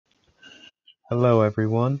Hello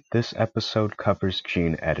everyone, this episode covers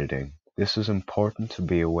gene editing. This is important to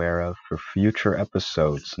be aware of for future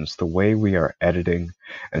episodes since the way we are editing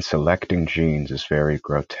and selecting genes is very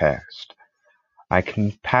grotesque. I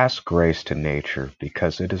can pass grace to nature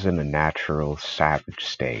because it is in a natural, savage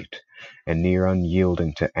state, and near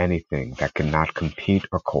unyielding to anything that cannot compete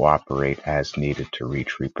or cooperate as needed to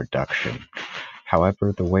reach reproduction.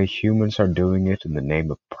 However, the way humans are doing it in the name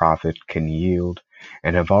of profit can yield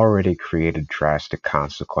and have already created drastic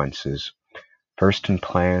consequences, first in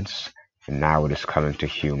plants, and now it is coming to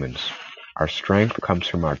humans. Our strength comes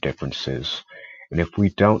from our differences, and if we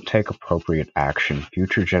don't take appropriate action,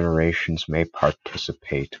 future generations may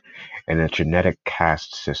participate in a genetic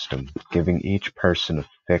caste system, giving each person a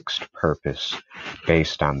fixed purpose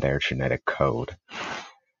based on their genetic code.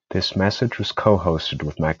 This message was co-hosted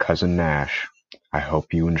with my cousin Nash. I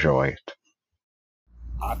hope you enjoy it.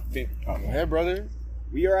 Hey, brother.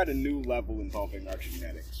 We are at a new level involving our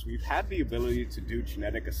genetics. We've had the ability to do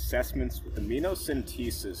genetic assessments with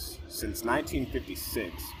amniocentesis since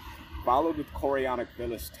 1956, followed with chorionic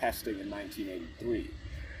villus testing in 1983.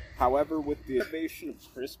 However, with the innovation of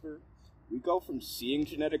CRISPR, we go from seeing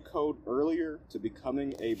genetic code earlier to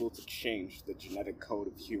becoming able to change the genetic code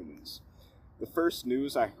of humans. The first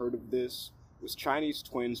news I heard of this was Chinese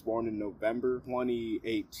twins born in November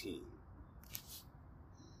 2018.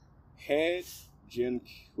 He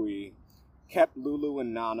Jiankui kept Lulu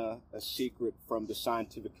and Nana a secret from the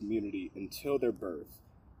scientific community until their birth.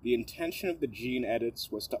 The intention of the gene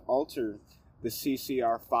edits was to alter the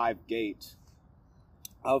CCR5 gate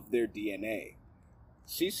of their DNA.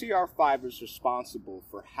 CCR5 is responsible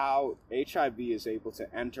for how HIV is able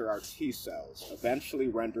to enter our T cells, eventually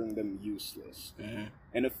rendering them useless.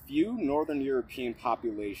 In a few Northern European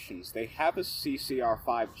populations, they have a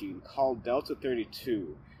CCR5 gene called Delta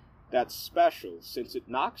 32 that's special since it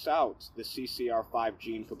knocks out the CCR5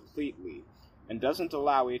 gene completely and doesn't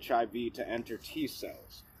allow HIV to enter T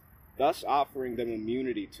cells, thus offering them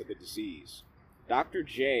immunity to the disease. Dr.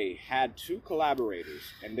 J had two collaborators,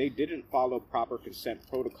 and they didn't follow proper consent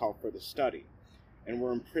protocol for the study, and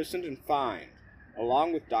were imprisoned and fined,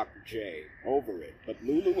 along with Dr. J, over it. But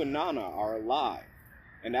Lulu and Nana are alive,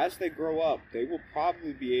 and as they grow up, they will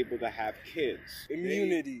probably be able to have kids.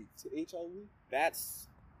 Immunity to HIV?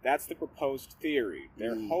 That's the proposed theory.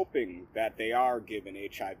 They're hoping that they are given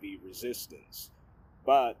HIV resistance,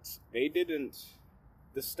 but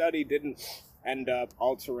the study didn't end up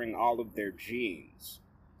altering all of their genes.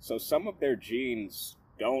 So some of their genes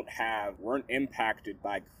weren't impacted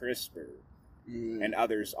by CRISPR, and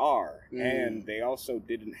others are. And they also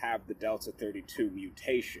didn't have the Delta 32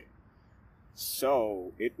 mutation.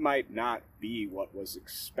 So it might not be what was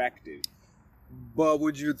expected. But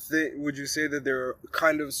would you say that they're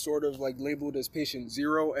kind of sort of like labeled as patient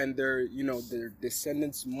zero, and their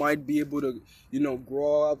descendants might be able to,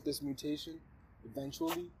 grow out this mutation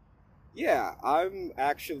eventually? Yeah, I'm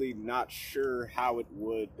actually not sure how if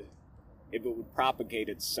it would propagate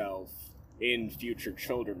itself in future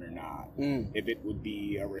children or not. If it would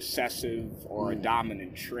be a recessive or a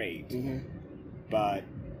dominant trait. But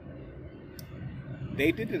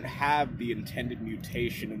they didn't have the intended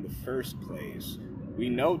mutation in the first place. We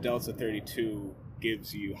know Delta 32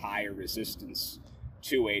 gives you higher resistance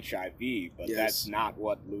to HIV, but that's not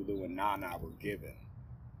what Lulu and Nana were given.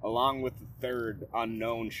 Along with the third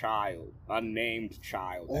unnamed child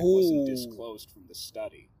that wasn't disclosed from the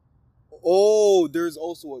study. Oh, there's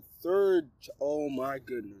also a third. Oh my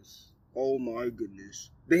goodness.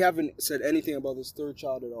 They haven't said anything about this third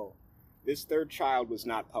child at all. This third child was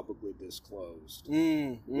not publicly disclosed.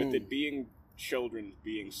 With it being children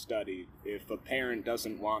being studied, if a parent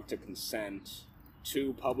doesn't want to consent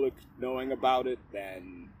to public knowing about it,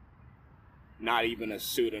 then not even a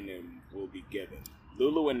pseudonym will be given.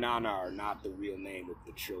 Lulu and Nana are not the real name of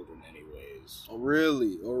the children anyways. Oh,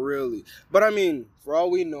 really? But I mean, for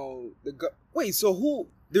all we know, wait, so who...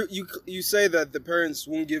 You say that the parents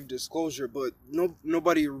won't give disclosure, but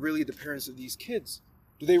nobody are really the parents of these kids.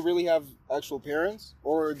 Do they really have actual parents,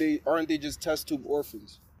 or aren't they just test tube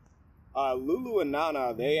orphans? Lulu and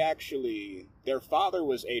Nana, their father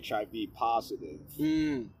was HIV positive.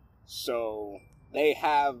 So they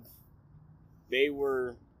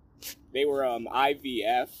were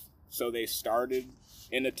IVF, so they started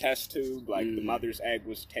in a test tube, like the mother's egg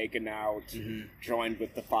was taken out, joined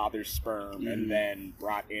with the father's sperm, and then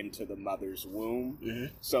brought into the mother's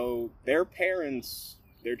womb. So their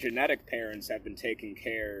genetic parents have been taking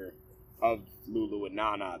care of Lulu and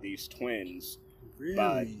Nana, these twins. Really?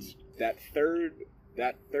 But that third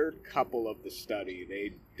that third couple of the study,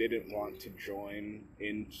 they didn't want to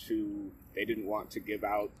they didn't want to give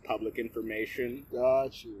out public information.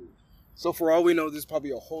 Got you. So for all we know, there's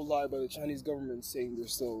probably a whole lie by the Chinese government saying they're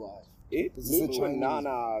still alive. Lulu and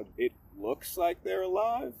Nana, it looks like they're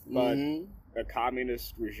alive, but Mm-hmm. a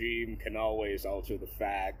communist regime can always alter the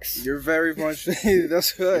facts. You're very much.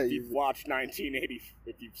 That's right. If you've watched 1980,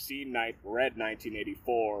 if you've read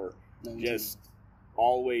 1984, just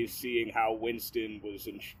always seeing how Winston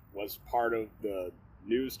was part of the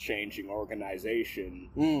news-changing organization.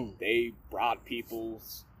 They brought people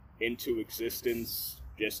into existence,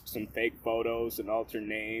 just some fake photos and alter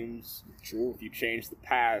names. True. If you change the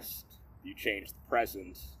past, you change the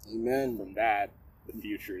present. Amen. From that, the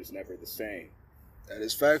future is never the same. That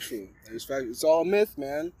is factual. It's all a myth,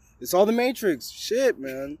 man. It's all the Matrix. Shit,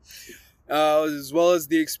 man. As well as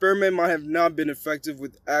the experiment might have not been effective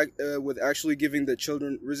with actually giving the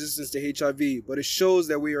children resistance to HIV, but it shows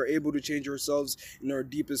that we are able to change ourselves in our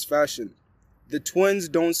deepest fashion. The twins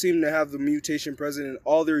don't seem to have the mutation present in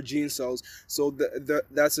all their gene cells, so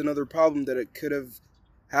that's another problem, that it could have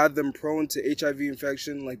had them prone to HIV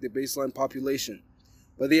infection like the baseline population.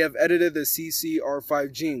 But they have edited the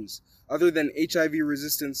CCR5 genes. Other than HIV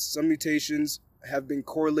resistance, some mutations have been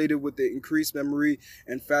correlated with the increased memory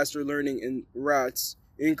and faster learning in rats,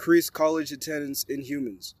 increased college attendance in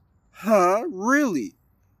humans. Huh? Really?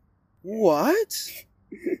 What?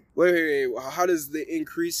 Wait. How does the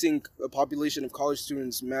increasing population of college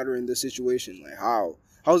students matter in this situation? Like, how?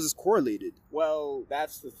 How is this correlated? Well,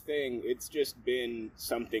 that's the thing. It's just been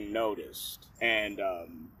something noticed. And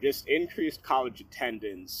just increased college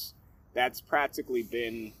attendance, that's practically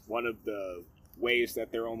been one of the ways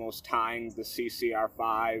that they're almost tying the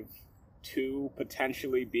CCR5 to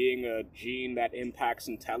potentially being a gene that impacts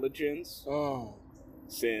intelligence. Oh.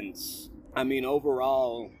 Since, I mean,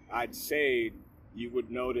 overall, I'd say you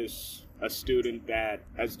would notice a student that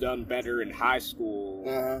has done better in high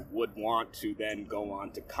school would want to then go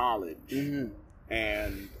on to college. Mm-hmm.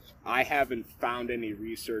 And I haven't found any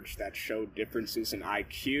research that showed differences in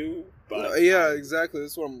IQ, but... Yeah, exactly.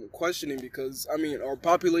 That's what I'm questioning, because, I mean, our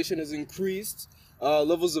population has increased.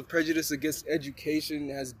 Levels of prejudice against education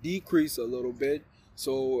has decreased a little bit.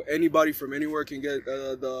 So anybody from anywhere can get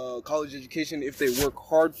the college education if they work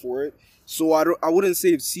hard for it. So I wouldn't say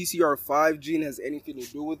if CCR5 gene has anything to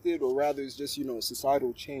do with it, or rather it's just,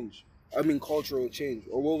 societal change. I mean, cultural change.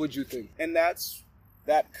 Or what would you think? And that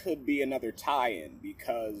could be another tie-in,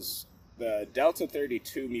 because the Delta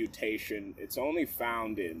 32 mutation, it's only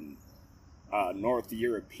found in North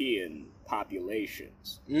European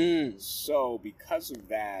populations. So because of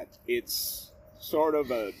that, it's sort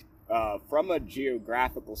of from a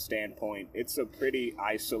geographical standpoint, it's a pretty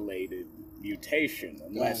isolated mutation,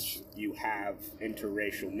 unless you have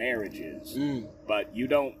interracial marriages. But you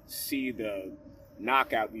don't see the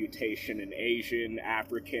knockout mutation in Asian,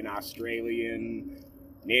 African, Australian,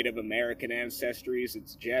 Native American ancestries.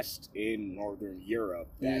 It's just in Northern Europe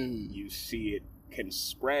that you see it can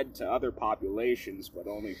spread to other populations, but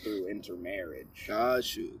only through intermarriage.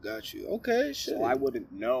 Got you. Okay, shit. So I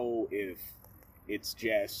wouldn't know if it's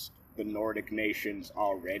just the Nordic nations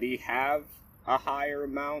already have a higher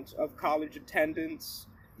amount of college attendance,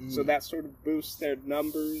 so that sort of boosts their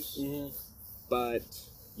numbers. But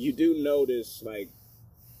you do notice, like,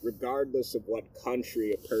 regardless of what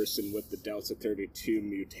country a person with the Delta 32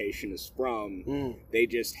 mutation is from, they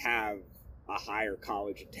just have a higher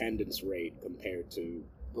college attendance rate compared to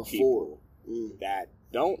people that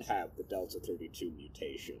don't have the Delta 32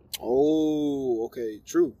 mutation. Oh, okay.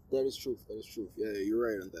 True. That is truth. Yeah, you're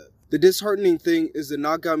right on that. The disheartening thing is the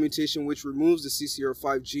knockout mutation, which removes the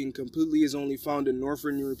CCR5 gene completely, is only found in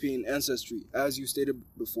Northern European ancestry, as you stated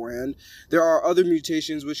beforehand. There are other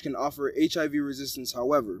mutations which can offer HIV resistance,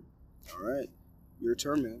 however. All right. Your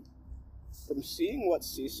turn, man. From seeing what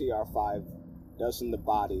CCR5 does in the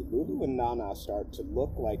body, Lulu and Nana start to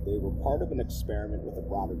look like they were part of an experiment with a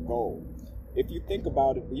broader goal. If you think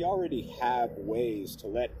about it, we already have ways to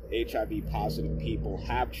let HIV-positive people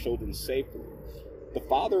have children safely. The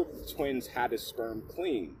father of the twins had his sperm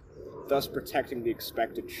cleaned, thus protecting the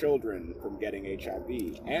expected children from getting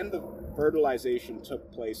HIV, and the fertilization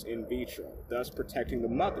took place in vitro, thus protecting the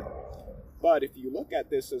mother. But if you look at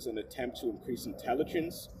this as an attempt to increase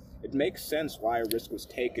intelligence, it makes sense why a risk was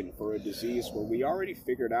taken for a disease where we already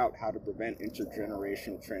figured out how to prevent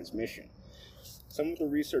intergenerational transmission. Some of the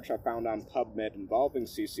research I found on PubMed involving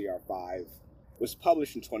CCR5 was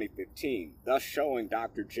published in 2015, thus showing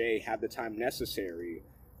Dr. J had the time necessary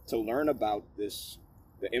to learn about the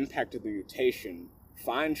impact of the mutation,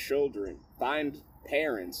 find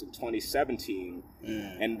parents in 2017,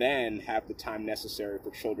 and then have the time necessary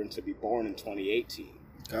for children to be born in 2018.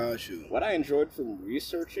 Got you. What I enjoyed from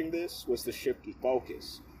researching this was the shift in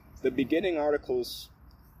focus. The beginning articles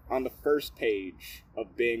on the first page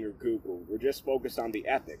of Bing or Google were just focused on the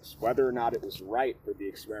ethics, whether or not it was right for the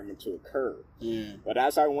experiment to occur. But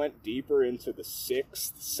as I went deeper into the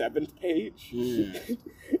 6th, 7th page,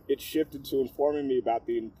 it shifted to informing me about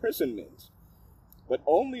the imprisonment. But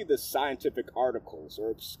only the scientific articles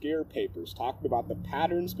or obscure papers talked about the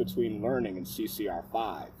patterns between learning and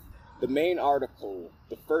CCR5. The main article,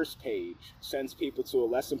 the first page, sends people to a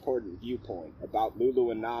less important viewpoint about Lulu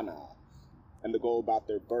and Nana and the goal about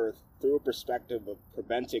their birth through a perspective of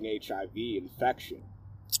preventing HIV infection.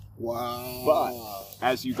 Wow. But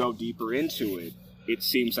as you go deeper into it, it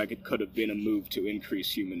seems like it could have been a move to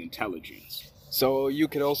increase human intelligence. So you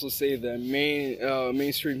could also say that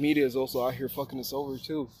mainstream media is also out here fucking us over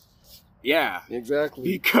too. Yeah. Exactly.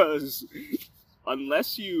 Because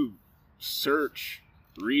unless you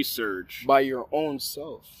research by your own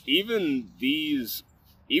self, even these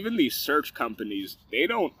search companies, they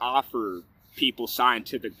don't offer people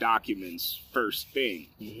scientific documents first thing.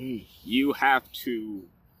 You have to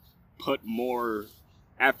put more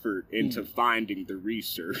effort into finding the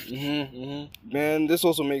research. Man, this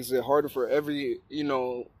also makes it harder for every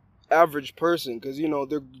average person, because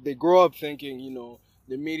they grow up thinking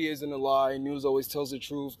the media isn't a lie, news always tells the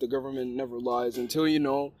truth, the government never lies, until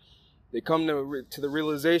they come to the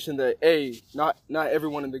realization that not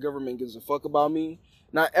everyone in the government gives a fuck about me.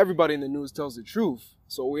 Not everybody in the news tells the truth.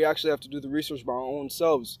 So we actually have to do the research by our own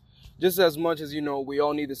selves. Just as much as, we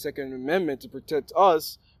all need the Second Amendment to protect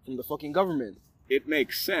us from the fucking government. It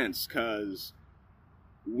makes sense, because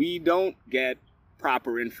we don't get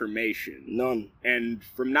proper information. None. And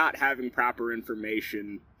from not having proper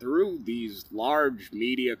information through these large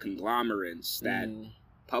media conglomerates that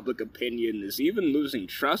public opinion is even losing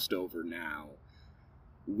trust over now,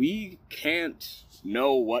 we can't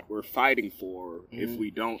know what we're fighting for if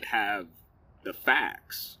we don't have the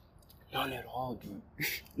facts. None at all, dude.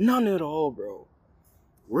 None at all, bro.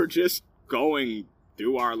 We're just going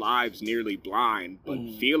through our lives nearly blind, but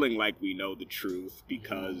feeling like we know the truth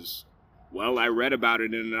because, well, I read about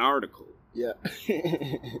it in an article. Yeah.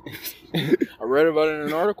 I read about it in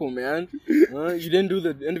an article, man. You didn't do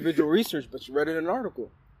the individual research, but you read it in an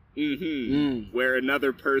article. Where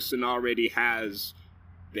another person already has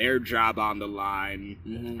their job on the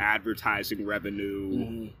line, advertising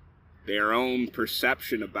revenue, their own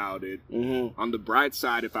perception about it. On the bright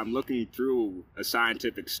side, if I'm looking through a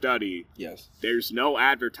scientific study, there's no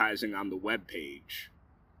advertising on the webpage.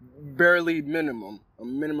 Barely a minimum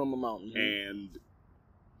amount. And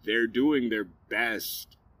they're doing their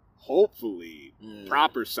best. Hopefully,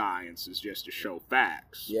 proper science is just to show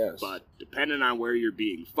facts. Yes. But depending on where you're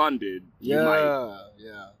being funded, you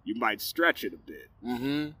might stretch it a bit.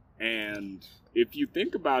 And if you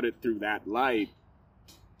think about it through that light,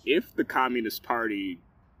 if the Communist Party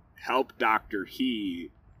helped Dr.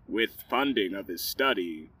 He with funding of his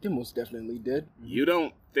study, they most definitely did. You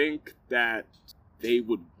don't think that they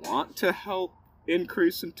would want to help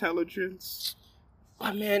increase intelligence?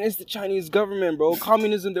 But man, it's the Chinese government, bro.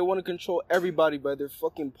 Communism, they want to control everybody by their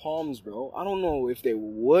fucking palms, bro. I don't know if they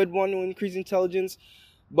would want to increase intelligence,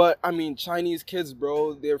 but I mean, Chinese kids,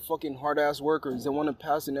 bro, they're fucking hard-ass workers. They want to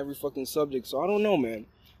pass in every fucking subject, so I don't know, man.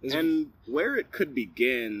 And where it could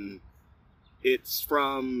begin, it's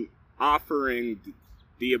from offering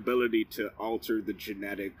the ability to alter the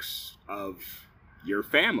genetics of your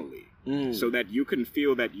family so that you can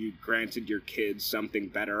feel that you granted your kids something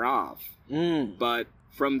better off. But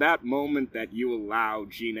from that moment that you allow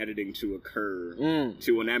gene editing to occur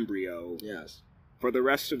to an embryo, for the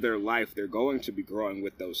rest of their life, they're going to be growing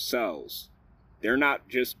with those cells. They're not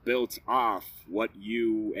just built off what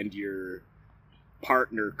you and your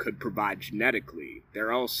partner could provide genetically.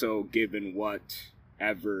 They're also given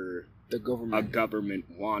whatever a government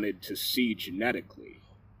wanted to see genetically.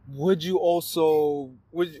 Would you also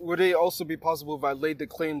would it also be possible if I laid the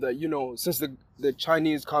claim that since the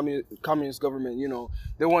Chinese communist government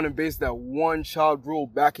they want to base that one child rule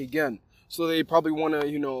back again, so they probably want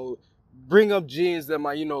to bring up genes that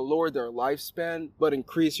might lower their lifespan but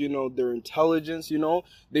increase their intelligence.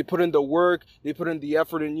 They put in the work, they put in the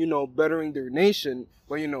effort in bettering their nation,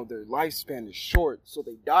 but their lifespan is short, so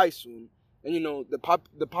they die soon. And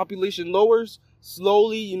the population lowers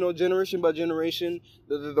slowly, generation by generation.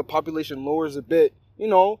 The population lowers a bit,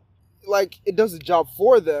 like it does the job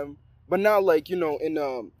for them, but not like in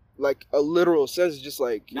like a literal sense, just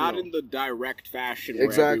like not in the direct fashion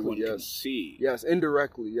where everyone can see. Yes,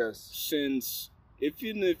 indirectly, yes. Since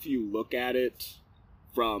even if you look at it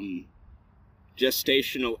from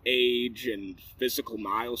gestational age and physical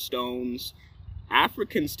milestones,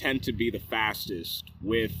 Africans tend to be the fastest,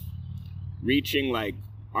 with reaching, like,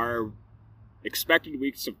 our expected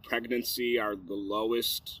weeks of pregnancy are the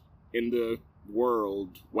lowest in the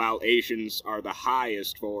world, while Asians are the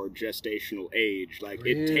highest for gestational age. Like,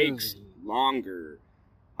 it takes longer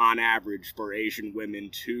on average for Asian women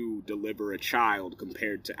to deliver a child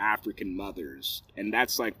compared to African mothers. And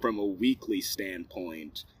that's like from a weekly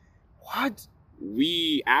standpoint. What?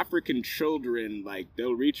 We African children, like,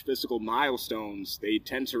 they'll reach physical milestones. They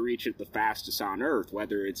tend to reach it the fastest on Earth,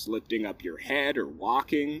 whether it's lifting up your head or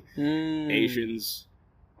walking. Asians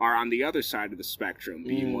are on the other side of the spectrum,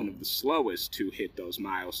 being one of the slowest to hit those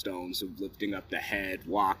milestones of lifting up the head,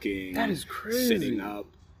 walking, that is crazy, sitting up.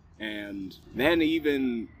 And then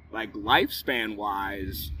even, like,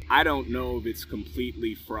 lifespan-wise, I don't know if it's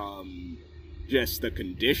completely from just the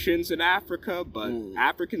conditions in Africa, but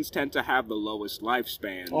Africans tend to have the lowest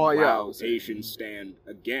lifespan, while Asians stand,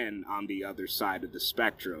 again, on the other side of the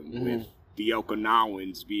spectrum, with the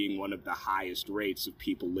Okinawans being one of the highest rates of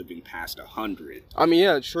people living past 100. I mean,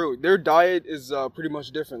 yeah, true. Their diet is pretty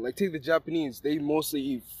much different. Like, take the Japanese. They mostly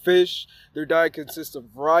eat fish. Their diet consists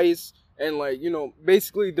of rice. And, like, you know,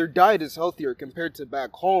 basically their diet is healthier compared to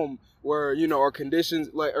back home where, you know, our conditions,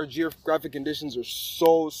 like, our geographic conditions are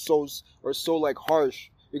so like, harsh.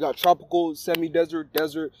 We got tropical, semi-desert,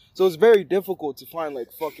 desert. So it's very difficult to find,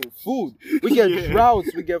 like, fucking food. We get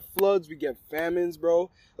droughts, we get floods, we get famines,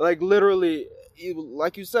 bro. Like, literally,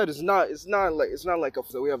 like you said, it's not like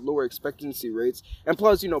we have lower expectancy rates. And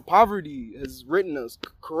plus, you know, poverty has written us.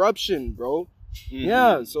 Corruption, bro.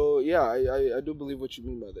 Yeah, so, yeah, I do believe what you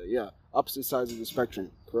mean by that. Yeah, opposite sides of the spectrum.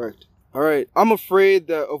 Correct. All right. I'm afraid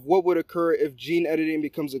that of what would occur if gene editing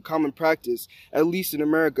becomes a common practice. At least in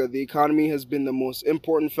America, the economy has been the most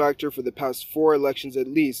important factor for the past 4 elections at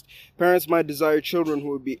least. Parents might desire children who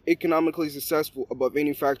would be economically successful above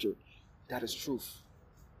any factor. That is truth.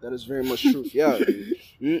 That is very much truth. Yeah.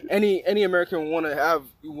 Any American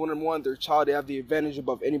would want their child to have the advantage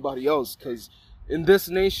above anybody else, because in this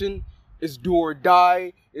nation, it's do or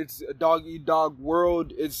die. It's a dog-eat-dog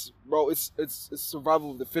world. It's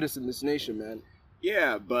survival of the fittest in this nation, man.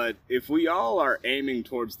 Yeah, but if we all are aiming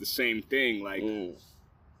towards the same thing, like,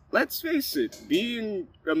 let's face it, being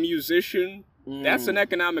a musician, that's an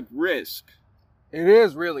economic risk. It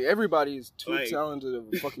is, really. Everybody is too talented of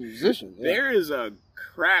a fucking musician. Yeah. There is a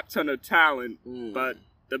crap ton of talent, but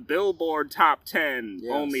the Billboard Top 10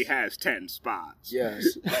 only has 10 spots.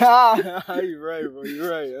 Yes. You're right, bro. You're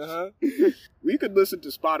right. We could listen to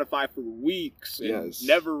Spotify for weeks and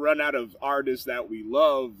never run out of artists that we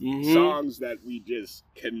love, songs that we just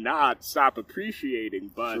cannot stop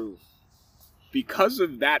appreciating. But because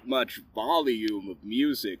of that much volume of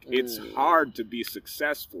music, it's hard to be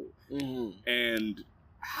successful. And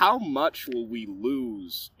how much will we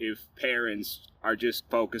lose if parents are just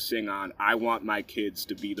focusing on, I want my kids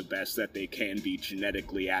to be the best that they can be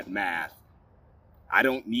genetically at math. I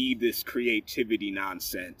don't need this creativity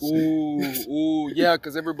nonsense. Yeah,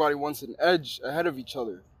 because everybody wants an edge ahead of each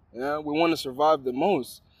other. Yeah, we want to survive the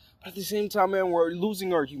most. But at the same time, man, we're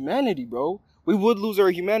losing our humanity, bro. We would lose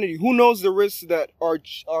our humanity. Who knows the risks that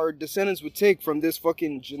our descendants would take from this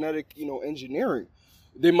fucking genetic, you know, engineering?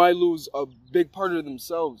 They might lose a big part of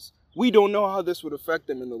themselves. We don't know how this would affect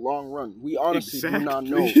them in the long run. We honestly do not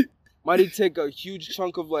know. Might it take a huge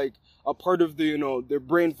chunk of, like, a part of the, you know, their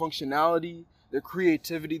brain functionality, their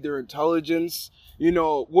creativity, their intelligence? You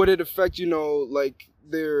know, would it affect, you know, like,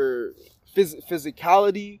 their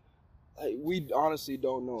physicality? Like, we honestly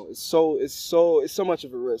don't know. It's so much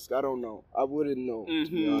of a risk. I don't know. I wouldn't know.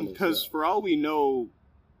 Because for all we know,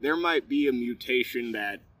 there might be a mutation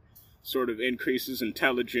that sort of increases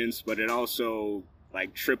intelligence, but it also,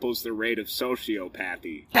 like, triples the rate of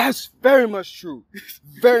sociopathy. That's very much true.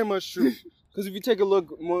 Very much true. Because if you take a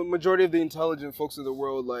look, majority of the intelligent folks in the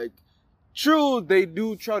world, like, true, they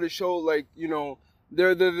do try to show, like, you know,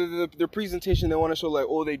 their presentation. They want to show, like,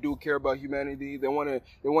 oh, they do care about humanity. They want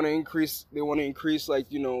to increase, like,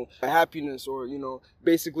 you know, happiness, or, you know,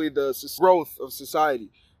 basically the growth of society.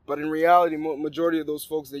 But in reality, majority of those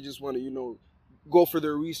folks, they just want to, you know, go for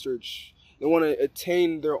their research. They want to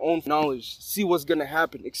attain their own knowledge, see what's going to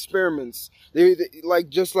happen, experiments. They, like,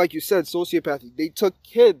 just like you said, sociopathy. They took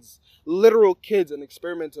kids, literal kids, and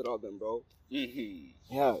experimented on them, bro.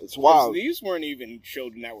 Yeah, it's wild. These weren't even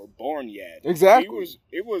children that were born yet. Exactly.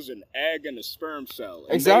 It was an egg and a sperm cell.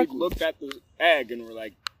 And exactly. They looked at the egg and were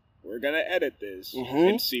like, we're going to edit this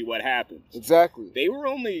and see what happens. Exactly. They were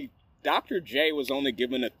only Dr. J was only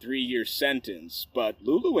given a 3-year sentence, but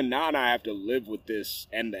Lulu and Nana have to live with this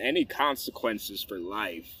and any consequences for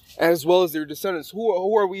life. As well as their descendants.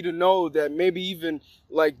 Who are we to know that maybe even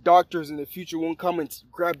like doctors in the future won't come and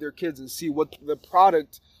grab their kids and see what the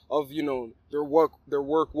product of, their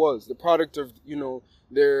work was, the product of,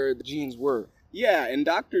 their genes were. Yeah, and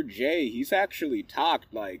Dr. J, he's actually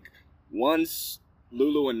talked like once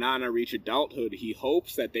Lulu and Nana reach adulthood, he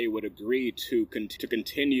hopes that they would agree to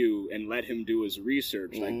continue and let him do his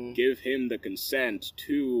research, like give him the consent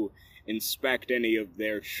to inspect any of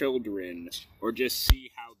their children, or just see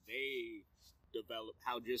how they develop,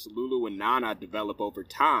 how just Lulu and Nana develop over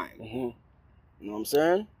time. You know what I'm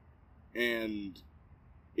saying? And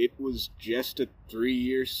it was just a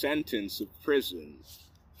 3-year sentence of prison.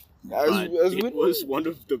 It was one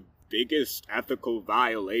of the biggest ethical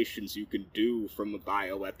violations you can do from a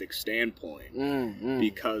bioethics standpoint,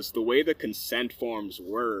 because the way the consent forms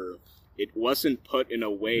were, it wasn't put in a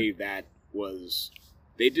way that was,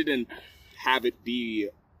 they didn't have it be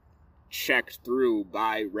checked through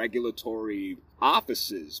by regulatory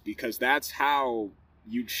offices, because that's how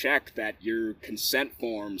you check that your consent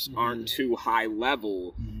forms aren't too high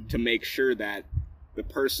level to make sure that the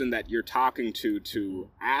person that you're talking to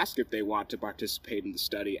ask if they want to participate in the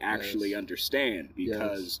study actually understand.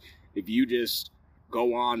 Because if you just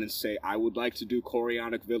go on and say, I would like to do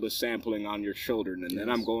chorionic villus sampling on your children, and then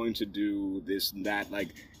I'm going to do this and that,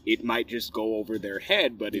 like, it might just go over their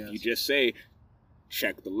head. But if you just say,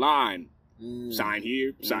 check the line, sign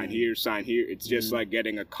here, sign here, sign here, it's just like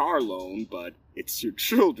getting a car loan, but it's your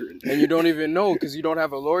children. And you don't even know because you don't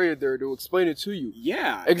have a lawyer there to explain it to you.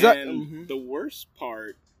 Yeah, exactly. And the worst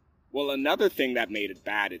part, well, another thing that made it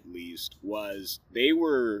bad, at least, was they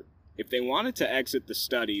were, if they wanted to exit the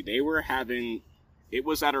study, they were having, it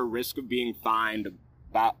was at a risk of being fined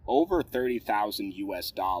about over $30,000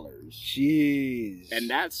 US. Jeez. And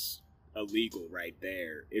that's illegal right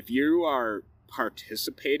there. If you are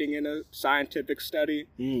participating in a scientific study,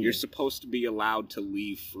 you're supposed to be allowed to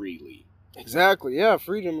leave freely. Exactly, yeah,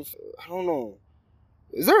 freedom. I don't know.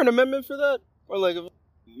 Is there an amendment for that? Or like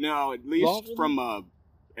no, at least from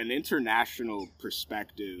an international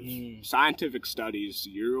perspective, scientific studies,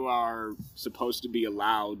 you are supposed to be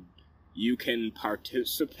allowed, you can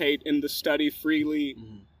participate in the study freely.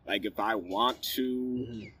 Like if I want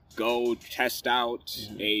to go test out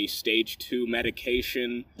a stage 2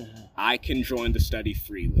 medication, I can join the study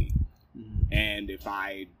freely. And if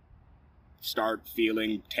I start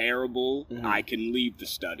feeling terrible, I can leave the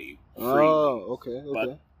study freely. Oh, okay.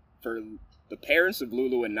 But for the parents of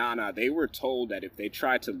Lulu and Nana, they were told that if they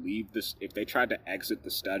tried to leave this, if they tried to exit the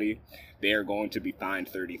study, they are going to be fined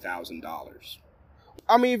 $30,000.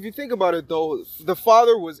 I mean, if you think about it, though, the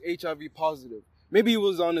father was HIV positive. Maybe he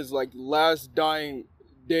was on his last dying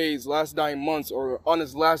days, last dying months, or on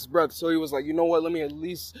his last breath. So he was like, you know what, let me at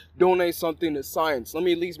least donate something to science. Let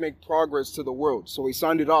me at least make progress to the world. So he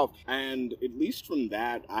signed it off. And at least from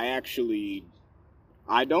that, I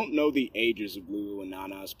don't know the ages of Lulu and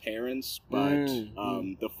Nana's parents, but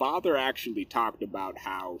the father actually talked about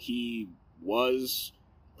how he was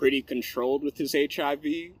pretty controlled with his HIV.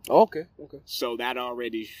 Okay. So that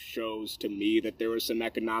already shows to me that there was some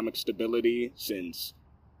economic stability, since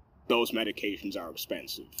those medications are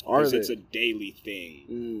expensive. Because it's a daily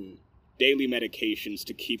thing. Daily medications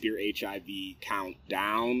to keep your HIV count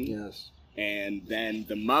down. Yes. And then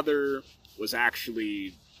the mother was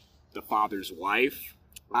actually the father's wife.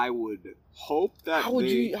 I would hope that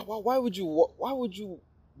why would you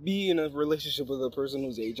be in a relationship with a person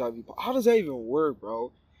who's HIV? How does that even work,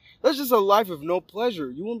 bro? That's just a life of no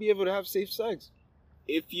pleasure. You won't be able to have safe sex.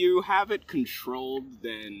 If you have it controlled,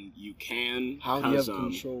 then you can. How do you have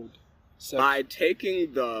controlled sex? By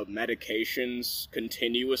taking the medications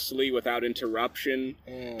continuously without interruption.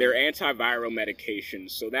 They're antiviral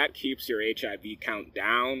medications, so that keeps your HIV count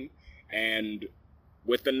down, and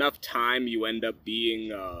with enough time, you end up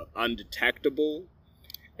being undetectable,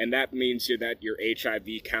 and that means that your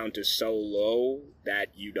HIV count is so low that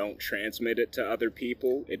you don't transmit it to other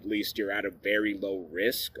people. At least you're at a very low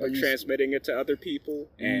risk of transmitting it to other people.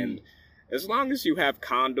 And as long as you have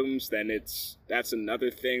condoms, then that's another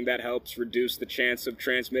thing that helps reduce the chance of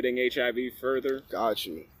transmitting HIV further. Got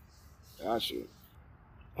you.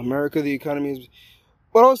 America, the economy is...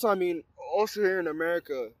 But also, I mean, also here in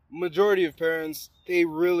America, majority of parents, they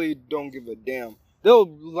really don't give a damn. They'll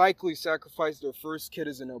likely sacrifice their first kid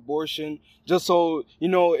as an abortion just so,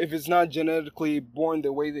 if it's not genetically born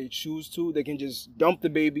the way they choose to, they can just dump the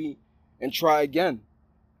baby and try again.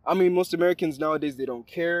 I mean, most Americans nowadays, they don't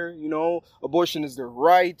care, you know, abortion is their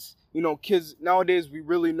right. You know, kids, nowadays, we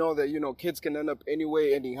really know that, you know, kids can end up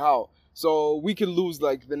anyway, anyhow. So we could lose,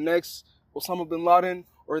 like, the next Osama bin Laden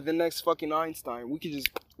or the next fucking Einstein.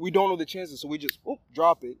 We don't know the chances, so we just,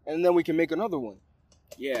 drop it, and then we can make another one.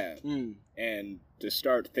 Yeah. And to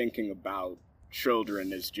start thinking about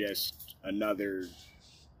children as just another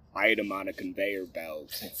item on a conveyor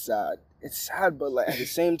belt. It's sad, but, like, at the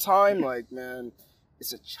same time, like, man,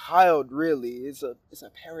 it's a child, really. It's a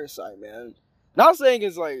parasite, man. Not saying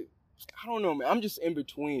it's like, I don't know, man. I'm just in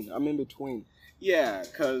between. I'm in between. Yeah,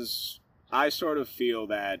 because I sort of feel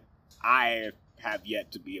that I have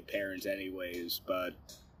yet to be a parent anyways, but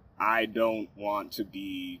I don't want to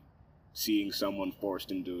be seeing someone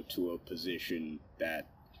forced into a position that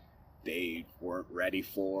they weren't ready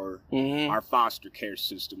for. Mm-hmm. Our foster care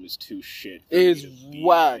system is too shit. It's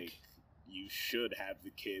whack. Like, you should have the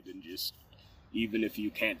kid and just, even if you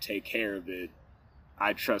can't take care of it,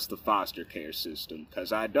 I trust the foster care system,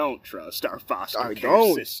 because I don't trust our foster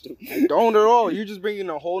care system. I don't at all. You're just bringing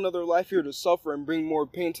a whole nother life here to suffer and bring more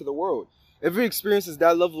pain to the world. If it experiences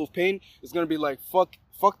that level of pain, it's going to be like, fuck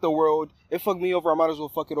the world. It fucked me over, I might as well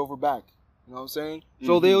fuck it over back. You know what I'm saying? Mm-hmm.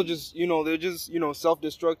 So they'll just,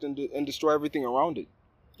 self-destruct and destroy everything around it.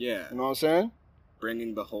 Yeah. You know what I'm saying?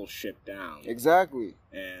 Bringing the whole shit down. Exactly.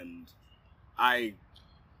 And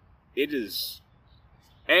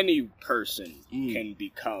any person can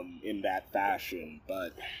become in that fashion,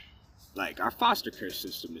 but like, our foster care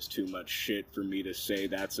system is too much shit for me to say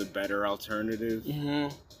that's a better alternative.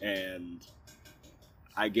 Mm-hmm. And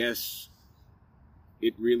I guess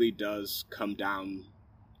it really does come down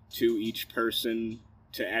to each person,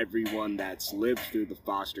 to everyone that's lived through the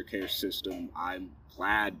foster care system. I'm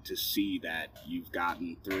glad to see that you've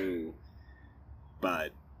gotten through,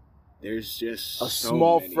 but there's just a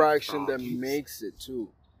small fraction that makes it too.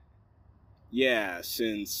 Yeah,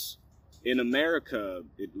 since in America,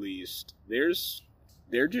 at least,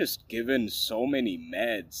 they're just given so many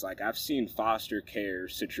meds. Like, I've seen foster care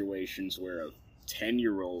situations where a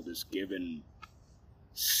 10-year-old is given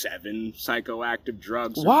 7 psychoactive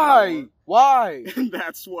drugs. Why? Why?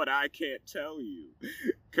 That's what I can't tell you.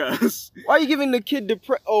 Cause why are you giving the kid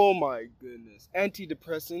oh my goodness,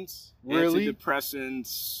 antidepressants? Really?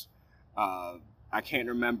 Antidepressants. I can't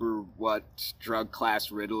remember what drug class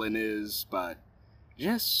Ritalin is, but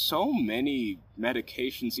just so many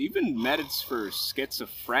medications, even meds for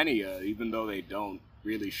schizophrenia, even though they don't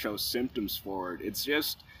really show symptoms for it. It's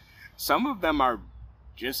just, some of them are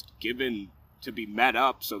just given to be met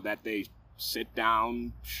up so that they sit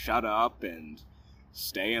down, shut up, and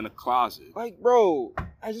stay in a closet. Like, bro,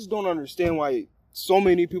 I just don't understand why so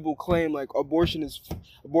many people claim, like, abortion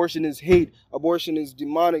is hate, abortion is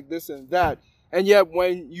demonic, this and that. And yet,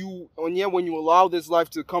 when you allow this life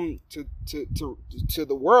to come to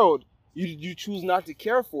the world, you choose not to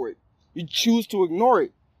care for it. You choose to ignore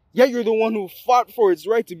it. Yet you're the one who fought for its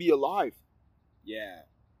right to be alive. Yeah.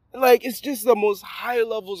 Like, it's just the most high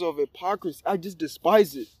levels of hypocrisy. I just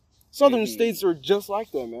despise it. Southern states are just like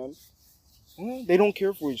that, man. They don't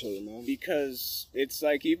care for each other, man. Because it's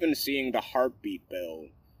like, even seeing the heartbeat bill,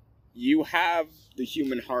 you have the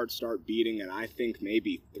human heart start beating in, I think,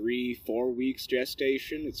 maybe 3-4 weeks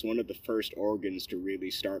gestation. It's one of the first organs to really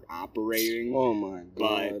start operating. Oh my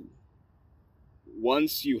God. But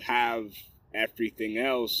once you have everything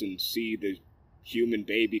else and see the human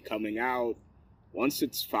baby coming out, once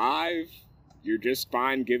it's 5, you're just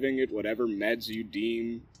fine giving it whatever meds you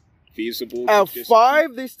deem feasible. At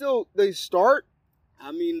 5, they start?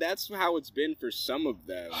 I mean, that's how it's been for some of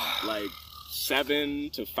them. Like, 7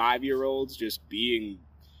 to 5-year-olds just being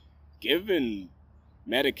given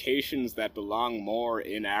medications that belong more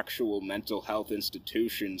in actual mental health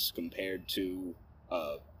institutions compared to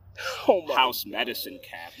a house medicine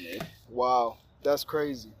cabinet. Wow, that's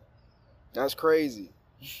crazy. That's crazy.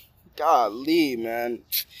 Golly, man.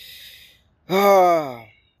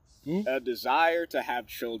 A desire to have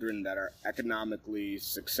children that are economically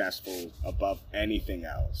successful above anything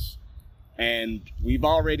else. And we've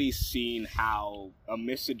already seen how a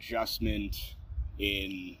misadjustment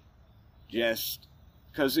in just...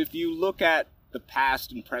 Because if you look at the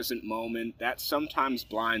past and present moment, that sometimes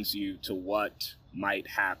blinds you to what might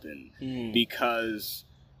happen. Because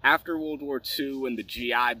after World War II, when the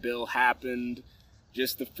GI Bill happened,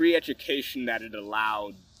 just the free education that it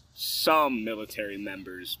allowed some military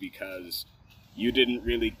members, because you didn't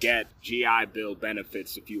really get GI Bill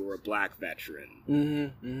benefits if you were a black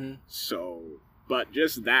veteran. So, but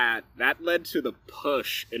just that led to the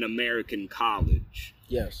push in American college.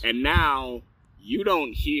 Yes. And now you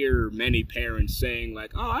don't hear many parents saying,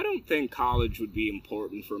 like, oh, I don't think college would be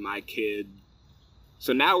important for my kid.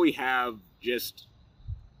 So now we have just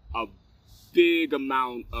a big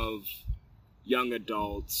amount of young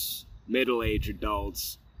adults, middle-aged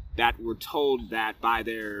adults, that were told that by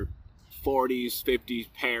their 40s, 50s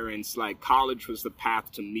parents, like, college was the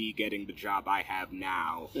path to me getting the job I have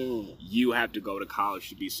now. You have to go to college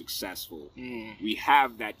to be successful. We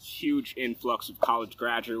have that huge influx of college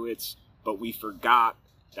graduates, but we forgot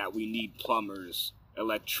that we need plumbers,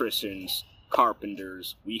 electricians,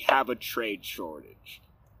 carpenters. We have a trade shortage.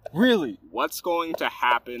 Really? What's going to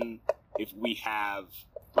happen if we have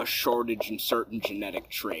a shortage in certain genetic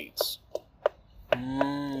traits?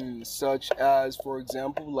 Such as, for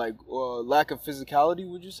example, like lack of physicality,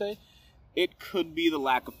 would you say? It could be the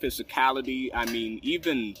lack of physicality. I mean,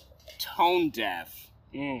 even tone deaf,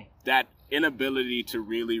 that inability to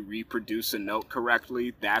really reproduce a note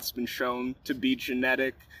correctly, that's been shown to be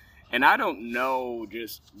genetic. And I don't know,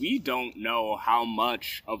 we don't know how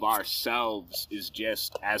much of ourselves is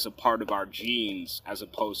just as a part of our genes as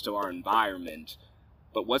opposed to our environment.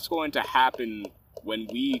 But what's going to happen when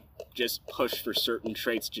we just push for certain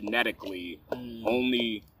traits genetically,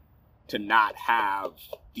 only to not have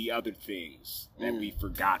the other things that we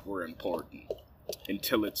forgot were important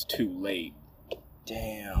until it's too late?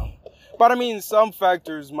 Damn. But I mean, some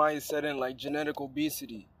factors might set in, like genetic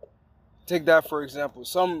obesity. Take that for example.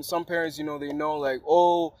 Some parents, they know like,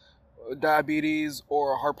 oh, diabetes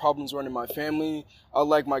or heart problems run in my family. I'd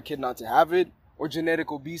like my kid not to have it. Or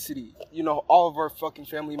genetic obesity. All of our fucking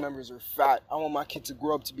family members are fat. I want my kid to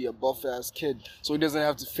grow up to be a buff-ass kid, so he doesn't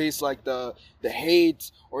have to face like the hate,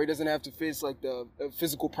 or he doesn't have to face like the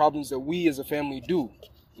physical problems that we as a family do.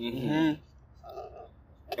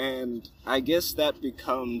 And I guess that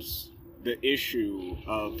becomes the issue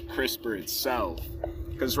of CRISPR itself.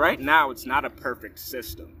 Because right now, it's not a perfect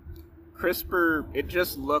system. CRISPR, it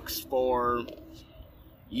just looks for,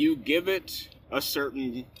 you give it a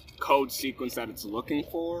certain code sequence that it's looking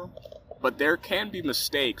for, but there can be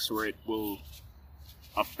mistakes where it will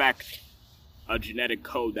affect a genetic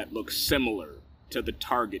code that looks similar to the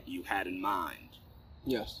target you had in mind.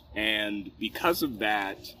 Yes. And because of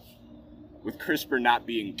that, with CRISPR not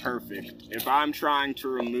being perfect, if I'm trying to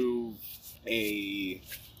remove a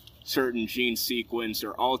certain gene sequence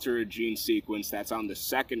or alter a gene sequence that's on the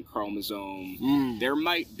second chromosome, there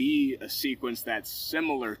might be a sequence that's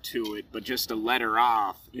similar to it, but just a letter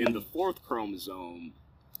off in the fourth chromosome.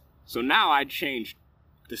 So now I changed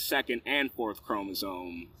the second and fourth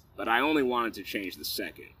chromosome, but I only wanted to change the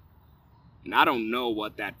second. And I don't know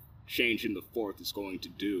what that change in the fourth is going to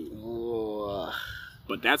do.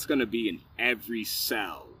 But that's going to be in every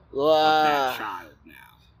cell of that child now.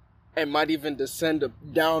 It might even descend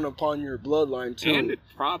down upon your bloodline too. And it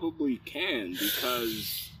probably can,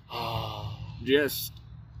 because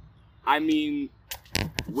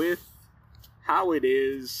with how it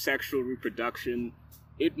is, sexual reproduction,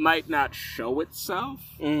 it might not show itself,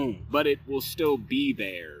 but it will still be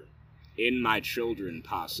there in my children,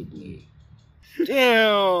 possibly.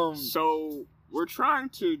 Damn! So, we're trying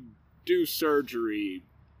to do surgery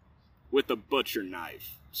with a butcher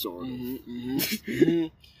knife, sort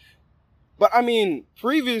of. But I mean,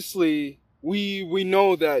 previously we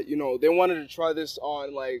know that they wanted to try this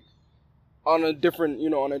on a different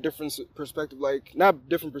perspective, like not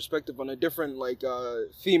different perspective, on a different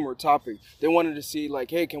theme or topic. They wanted to see like,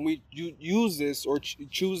 hey, can we use this or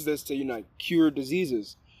choose this to cure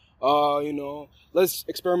diseases? Let's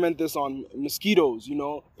experiment this on mosquitoes.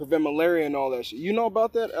 Prevent malaria and all that shit. You know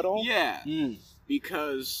about that at all? Yeah,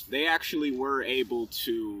 because they actually were able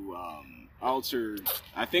to alter,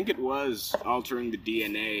 I think it was altering the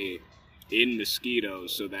DNA in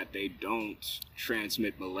mosquitoes so that they don't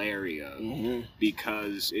transmit malaria,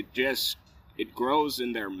 because it grows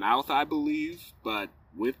in their mouth, I believe, but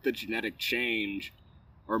with the genetic change,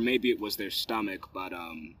 or maybe it was their stomach, but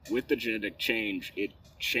with the genetic change, it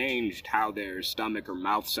changed how their stomach or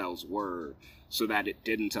mouth cells were so that it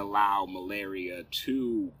didn't allow malaria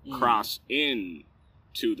to cross in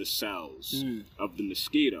to the cells of the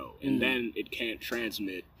mosquito, and then it can't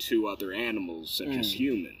transmit to other animals such as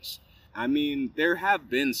humans. I mean, there have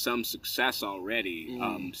been some success already.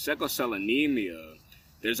 Sickle cell anemia,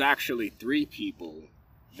 there's actually 3 people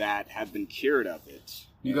that have been cured of it.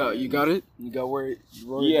 You got it? You got where you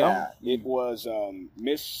wrote it down? Yeah, it was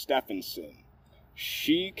Miss Stephenson.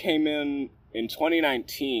 She came in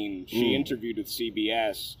 2019. She interviewed with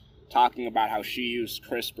CBS talking about how she used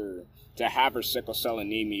CRISPR to have her sickle cell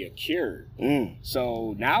anemia cured.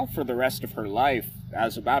 So now for the rest of her life,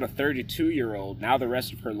 as about a 32-year-old, now the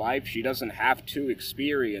rest of her life, she doesn't have to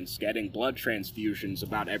experience getting blood transfusions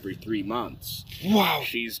about every 3 months. Wow.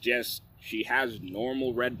 She has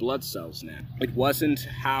normal red blood cells now. It wasn't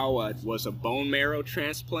how it was a bone marrow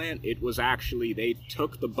transplant. It was actually, they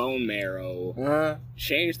took the bone marrow,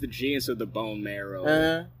 changed the genes of the bone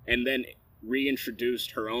marrow, and then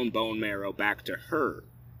reintroduced her own bone marrow back to her.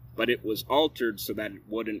 But it was altered so that it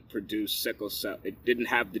wouldn't produce sickle cell. It didn't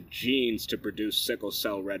have the genes to produce sickle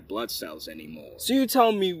cell red blood cells anymore. So you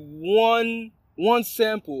tell me one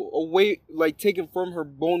sample away, like taken from her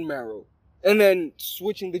bone marrow, and then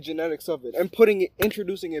switching the genetics of it and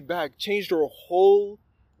introducing it back, changed her whole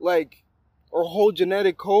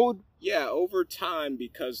genetic code? Yeah, over time,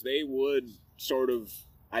 because they would sort of,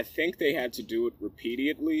 I think they had to do it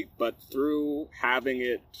repeatedly, but through having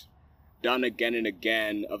it done again and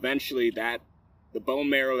again, eventually the bone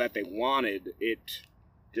marrow that they wanted, it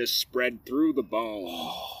just spread through the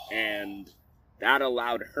bone, and that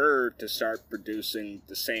allowed her to start producing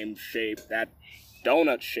the same shape, that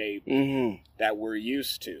donut shape that we're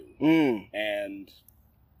used to. And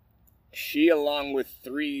she, along with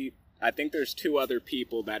I think there's 2 other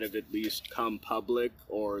people that have at least come public,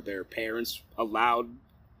 or their parents allowed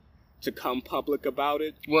to come public about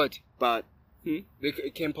it. What? But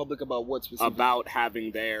They came public about what specifically? About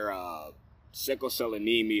having their sickle cell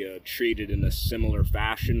anemia treated in a similar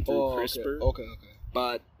fashion through CRISPR. Okay.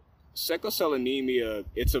 But sickle cell anemia,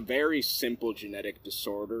 it's a very simple genetic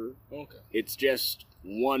disorder. Okay. It's just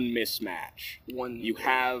one mismatch. You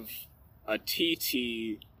have a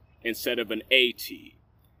TT instead of an AT.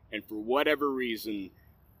 And for whatever reason,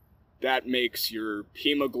 that makes your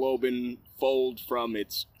hemoglobin fold from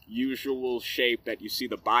its usual shape that you see,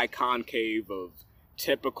 the biconcave of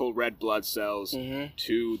typical red blood cells,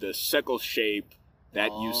 to the sickle shape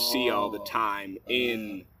that you see all the time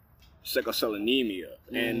in sickle cell anemia.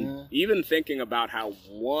 And even thinking about how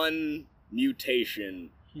one mutation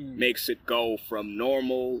makes it go from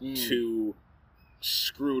normal to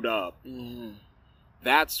screwed up,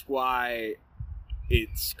 that's why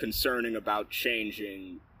it's concerning about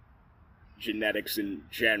changing genetics in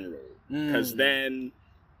general. Because then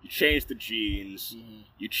you change the genes,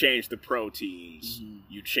 you change the proteins,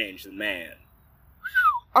 you change the man.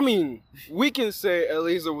 I mean, we can say at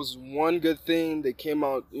least there was one good thing that came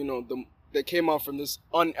out, that came out from this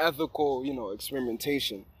unethical,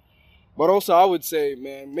 experimentation. But also, I would say,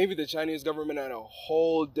 man, maybe the Chinese government had a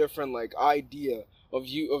whole different idea of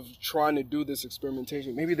trying to do this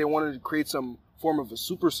experimentation. Maybe they wanted to create some form of a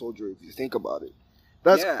super soldier. If you think about it,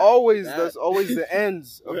 that's always the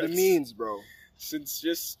ends of the means, bro.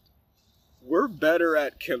 Since we're better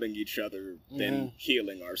at killing each other than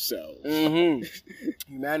healing ourselves.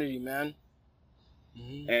 Humanity, man.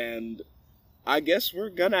 And I guess we're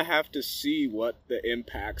gonna have to see what the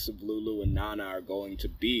impacts of Lulu and Nana are going to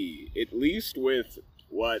be, at least with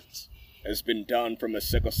what has been done from a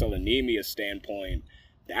sickle cell anemia standpoint.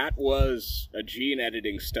 That was a gene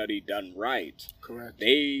editing study done right. Correct.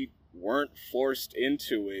 They weren't forced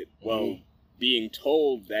into it. Well, being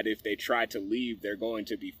told that if they try to leave, they're going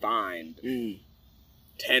to be fined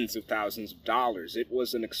tens of thousands of dollars. It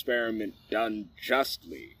was an experiment done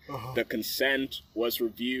justly. The consent was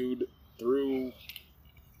reviewed through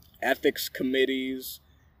ethics committees.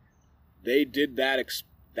 They did that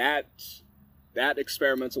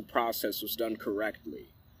experimental process was done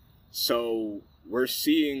correctly. So we're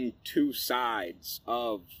seeing 2 sides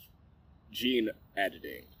of gene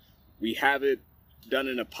editing. We have it done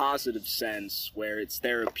in a positive sense where it's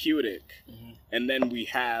therapeutic, and then we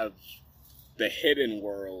have the hidden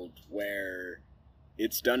world where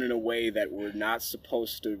it's done in a way that we're not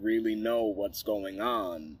supposed to really know what's going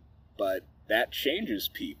on, but that changes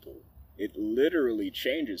people. It literally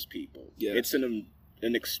changes people. Yeah. It's an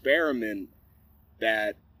experiment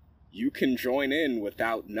that you can join in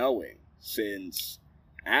without knowing, since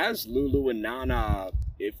as Lulu and Nana,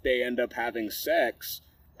 if they end up having sex,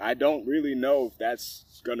 I don't really know if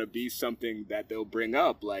that's going to be something that they'll bring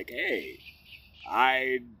up. Like, hey,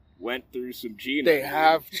 I went through some gene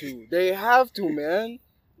editing. They have to, man.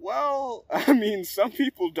 Well, I mean, some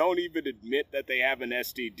people don't even admit that they have an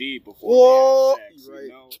STD before they have sex. Right. You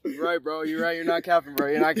know? You're right, bro. You're right. You're not capping, bro.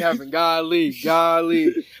 You're not capping. Golly.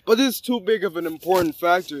 But this is too big of an important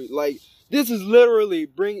factor. This is literally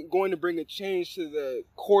going to bring a change to the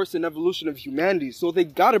course and evolution of humanity. So they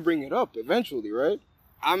got to bring it up eventually, right?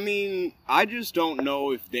 I mean, I just don't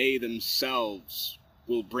know if they themselves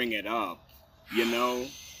will bring it up,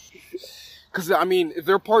 Because I mean, if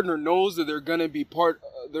their partner knows that they're gonna be part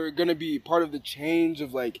of the change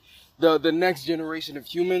of the next generation of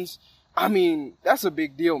humans, I mean, that's a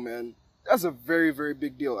big deal, man. That's a very, very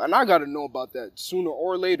big deal. And I got to know about that sooner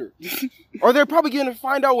or later. Or they're probably going to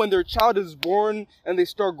find out when their child is born and they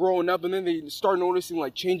start growing up, and then they start noticing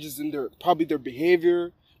like changes in their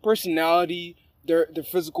behavior, personality, their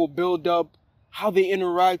physical build-up, how they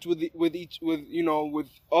interact with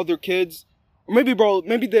other kids. Or maybe, bro,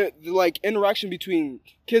 the like interaction between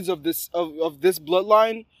kids of this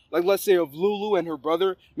bloodline, like let's say of Lulu and her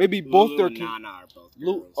brother, maybe both their kids. Nana are both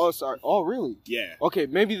girls. Oh, sorry. Oh, really? Yeah. Okay,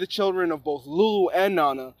 maybe the children of both Lulu and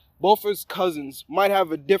Nana, both as cousins, might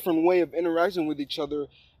have a different way of interacting with each other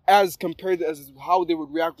as compared to as how they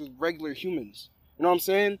would react with regular humans. You know what I'm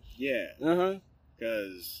saying? Yeah.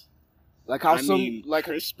 Because like how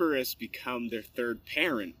CRISPR has become their third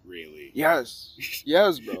parent, really. Yes,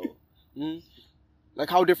 bro. Like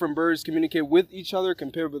how different birds communicate with each other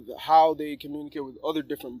compared with how they communicate with other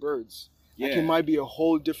different birds. Yeah. Like it might be a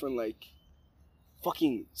whole different like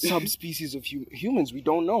fucking subspecies of humans we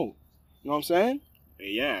don't know. You know what I'm saying?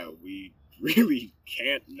 Yeah, we really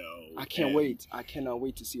can't know. I can't wait. I cannot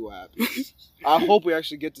wait to see what happens. I hope we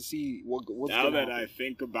actually get to see what's now that happen. I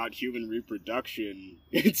think about human reproduction,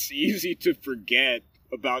 it's easy to forget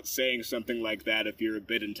about saying something like that if you're a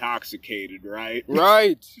bit intoxicated, right?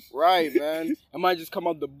 Right, man. I might just come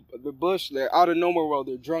out the bush there, out of nowhere while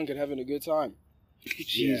they're drunk and having a good time.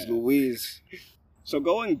 Jeez Louise. So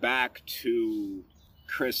going back to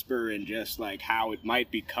CRISPR and just like how it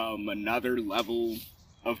might become another level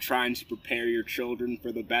of trying to prepare your children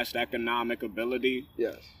for the best economic ability.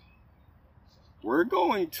 Yes. We're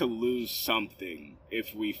going to lose something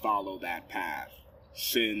if we follow that path,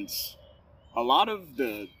 since a lot of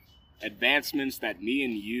the advancements that me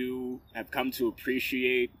and you have come to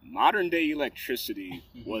appreciate, modern day electricity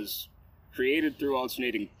was created through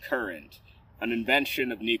alternating current, an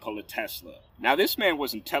invention of Nikola Tesla. Now this man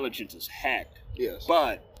was intelligent as heck. Yes.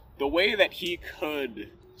 But the way that he could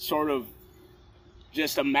sort of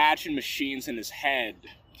just imagine machines in his head,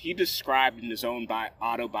 he described in his own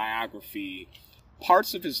autobiography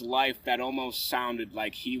parts of his life that almost sounded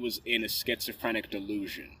like he was in a schizophrenic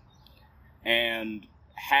delusion. And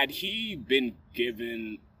had he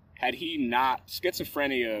not,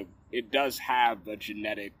 schizophrenia, it does have a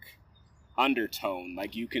genetic undertone.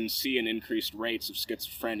 Like you can see an increased rates of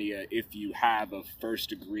schizophrenia if you have a first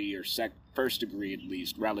degree at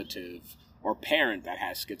least relative or parent that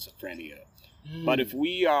has schizophrenia. But if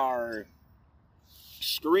we are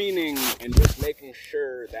screening and just making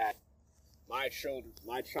sure that my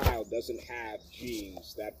child doesn't have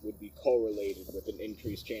genes that would be correlated with an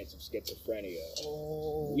increased chance of schizophrenia,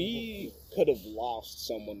 we could have lost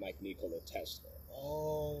someone like Nikola Tesla.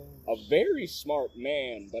 A very smart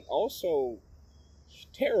man, but also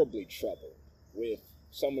terribly troubled with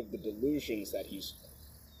some of the delusions that he's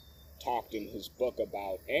talked in his book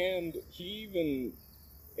about. And he even,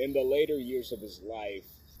 in the later years of his life,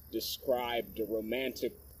 described a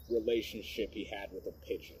romantic relationship he had with a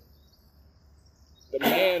pigeon. The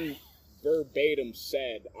man verbatim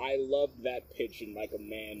said, "I loved that pigeon like a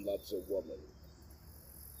man loves a woman."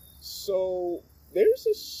 So there's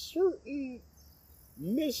a certain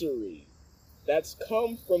misery that's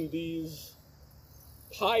come from these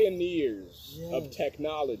pioneers of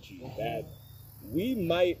technology that we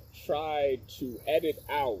might try to edit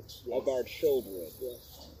out of our children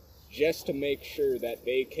just to make sure that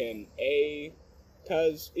they can,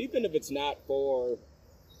 because even if it's not for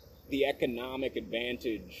the economic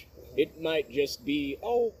advantage, it might just be,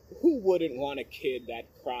 who wouldn't want a kid that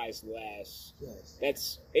cries less,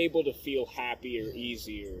 that's able to feel happier,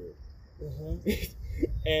 easier.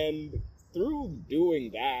 And through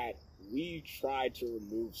doing that, we try to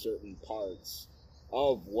remove certain parts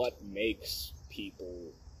of what makes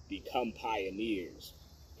people become pioneers.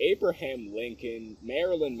 Abraham Lincoln,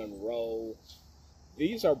 Marilyn Monroe,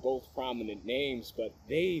 these are both prominent names, but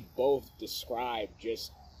they both describe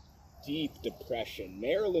just deep depression.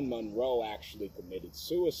 Marilyn Monroe actually committed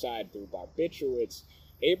suicide through barbiturates.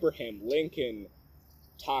 Abraham Lincoln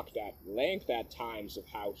talked at length at times of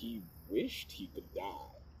how he wished he could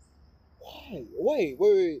die. Why?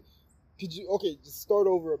 Wait. Could you, just start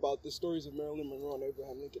over about the stories of Marilyn Monroe and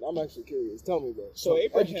Abraham Lincoln. I'm actually curious. Tell me, bro. So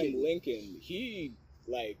Abraham Lincoln, he,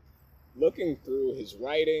 looking through his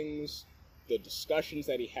writings, the discussions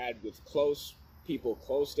that he had with people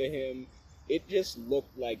close to him, it just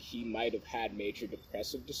looked like he might have had major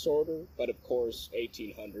depressive disorder. But of course,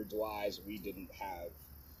 1800s wise, we didn't have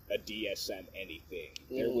a DSM anything.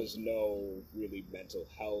 There was no really mental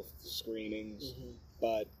health screenings.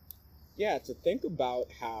 But yeah, to think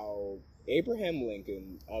about how Abraham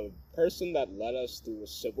Lincoln, a person that led us through a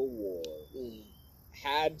civil war,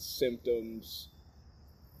 had symptoms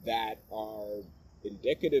that are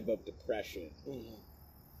indicative of depression. Mm-hmm.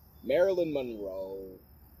 Marilyn Monroe,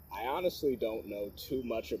 I honestly don't know too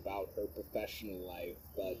much about her professional life,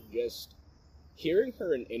 but just hearing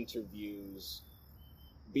her in interviews,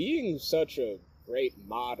 being such a great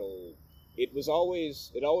model, it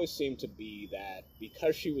always seemed to be that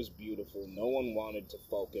because she was beautiful, no one wanted to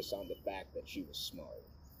focus on the fact that she was smart.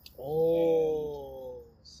 Oh,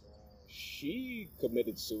 She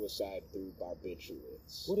committed suicide through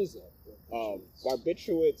barbiturates. what is that?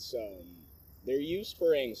 Barbiturates, they're used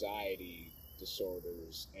for anxiety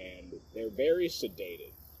disorders, and they're very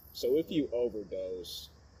sedated. So if you overdose,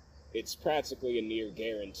 it's practically a near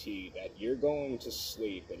guarantee that you're going to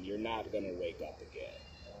sleep and you're not going to wake up again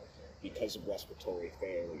because of respiratory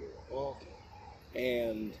failure. Okay.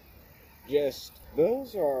 And just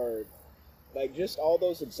those are like just all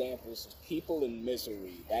those examples of people in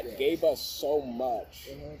misery that gave us so much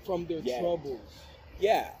From their Yeah. troubles.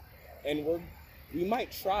 Yeah, and we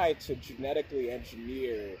might try to genetically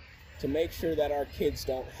engineer to make sure that our kids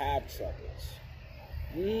don't have troubles,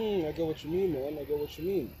 I get what you mean, man. I get what you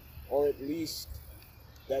mean. or at least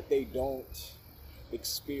that they don't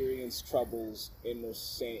experience troubles in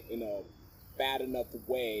a bad enough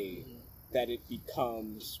way that it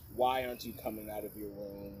becomes, why aren't you coming out of your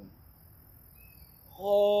room?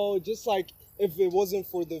 Oh, just like if it wasn't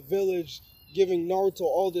for the village giving Naruto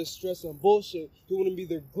all this stress and bullshit, he wouldn't be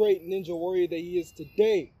the great ninja warrior that he is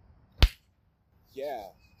today. Yeah,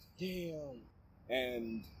 Damn.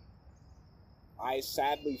 and I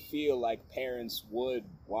sadly feel like parents would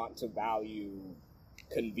want to value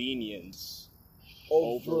convenience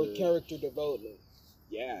Over over character development.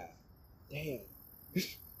 Yeah. Damn.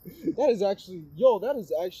 that is actually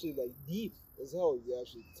like deep as hell. You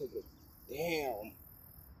actually take it. Damn.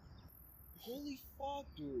 Holy fuck,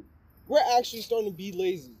 dude. We're actually starting to be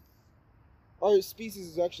lazy. Our species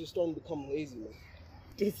is actually starting to become lazy, man.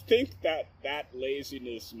 To think that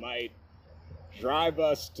laziness might drive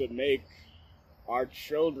us to make our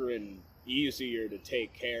children easier to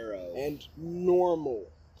take care of. And normal.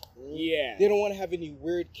 Yeah. They don't want to have any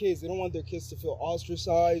weird kids. They don't want their kids to feel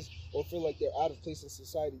ostracized or feel like they're out of place in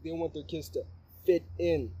society. They want their kids to fit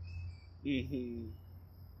in. Mm-hmm.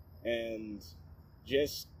 And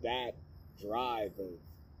just that drive of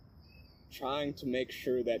trying to make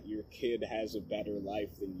sure that your kid has a better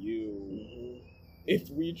life than you. If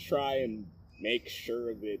we try and make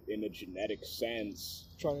sure of it in a genetic sense,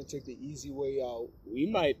 Trying to take the easy way out. we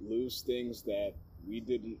might lose things that we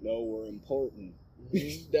didn't know were important.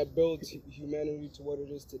 That builds humanity to what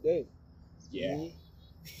it is today. Yeah.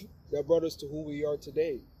 That brought us to who we are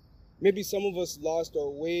today. Maybe some of us lost our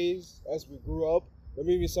ways as we grew up, but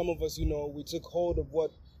maybe some of us, we took hold of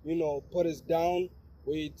what, put us down.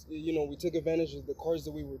 We took advantage of the cards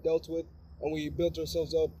that we were dealt with, and we built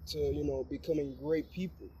ourselves up to, becoming great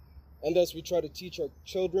people. And thus we try to teach our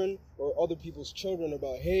children or other people's children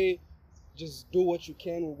about, hey, just do what you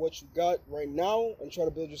can with what you got right now and try to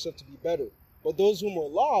build yourself to be better. But those whom are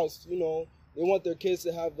lost, they want their kids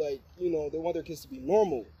to have they want their kids to be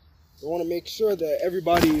normal. They want to make sure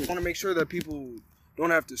that people don't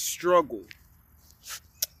have to struggle.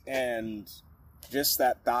 And just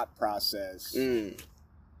that thought process,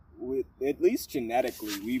 with, at least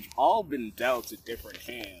genetically, we've all been dealt a different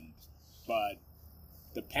hand. But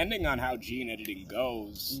depending on how gene editing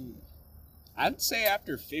goes, I'd say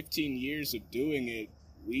after 15 years of doing it,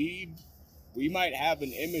 we might have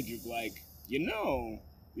an image of like,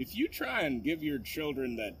 if you try and give your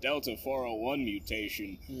children that Delta 401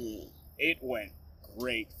 mutation, it went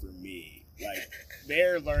great for me. Like,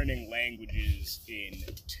 they're learning languages in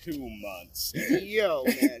 2 months. Yo,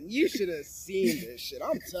 man, you should have seen this shit.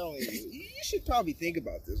 I'm telling you. You should probably think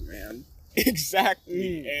about this, man.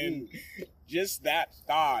 Exactly. And just that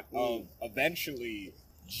thought of eventually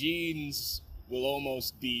genes will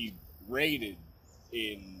almost be rated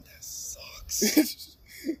in... That sucks.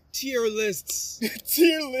 Tier lists.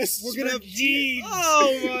 Tier lists. We're gonna for have genes.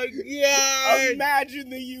 Oh my god!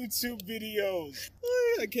 Imagine the YouTube videos.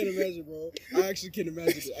 I can't imagine, bro. I actually can't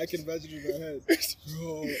imagine it. I can imagine it in my head.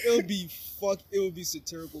 Bro, it would be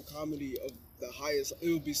satirical comedy of the highest.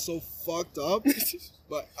 It would be so fucked up,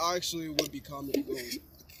 but actually it would be comedy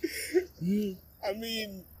gold. I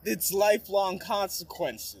mean, it's lifelong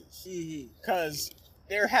consequences. Because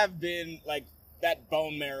there have been, like, that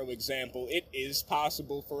bone marrow example, it is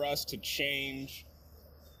possible for us to change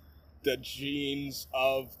the genes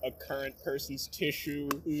of a current person's tissue,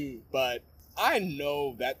 but I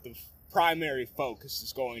know that the primary focus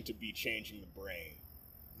is going to be changing the brain.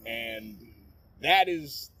 And that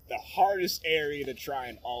is the hardest area to try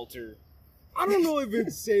and alter. I don't know if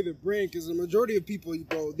it's say the brain, because the majority of people,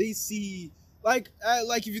 bro, they see like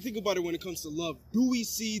if you think about it, when it comes to love, do we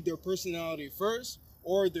see their personality first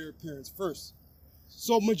or their appearance first?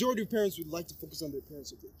 So majority of parents would like to focus on the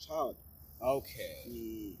appearance of their child.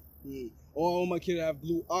 Okay. Or I want my kid to have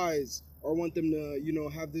blue eyes, or I want them to,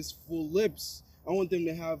 have this full lips. I want them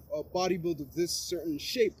to have a body build of this certain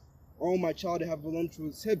shape. Or I want my child to have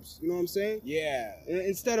voluptuous hips. You know what I'm saying? Yeah. And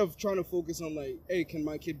instead of trying to focus on like, hey, can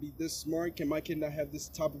my kid be this smart? Can my kid not have this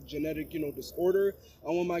type of genetic, disorder? I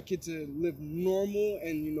want my kid to live normal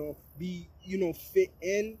and, be, fit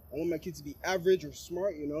in. I want my kid to be average or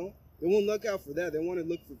smart, They won't look out for that. They want to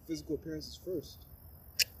look for physical appearances first.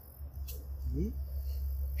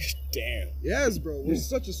 Damn. Yes, bro. We're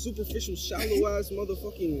such a superficial, shallow-ass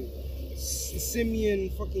motherfucking simian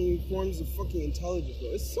fucking forms of fucking intelligence, bro.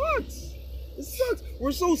 It sucks. It sucks.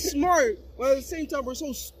 We're so smart, but at the same time, we're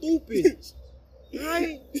so stupid.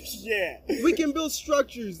 Right? Yeah. We can build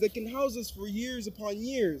structures that can house us for years upon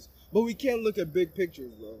years, but we can't look at big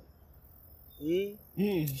pictures, bro.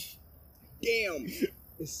 Damn.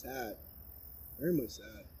 It's sad. Very much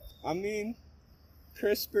sad. I mean,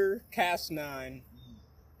 CRISPR-Cas9,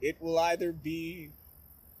 it will either be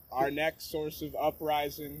our next source of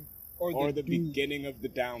uprising or the beginning of the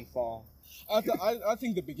downfall. I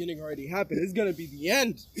think the beginning already happened. It's gonna be the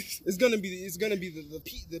end. It's gonna be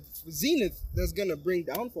the zenith that's gonna bring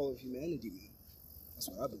downfall of humanity, man. That's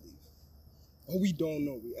what I believe. Oh, we don't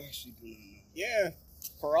know. We actually do not know. Yeah,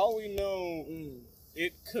 for all we know,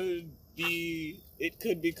 it could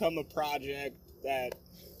become a project that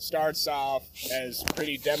starts off as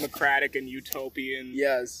pretty democratic and utopian.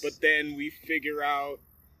 Yes. But then we figure out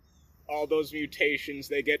all those mutations,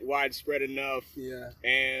 they get widespread enough. Yeah.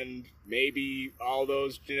 And maybe all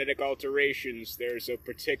those genetic alterations, there's a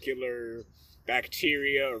particular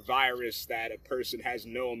bacteria or virus that a person has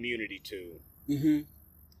no immunity to.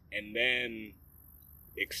 And then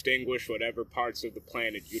extinguish whatever parts of the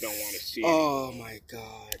planet you don't want to see. Oh my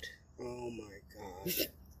god.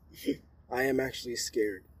 I am actually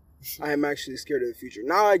scared. I am actually scared of the future.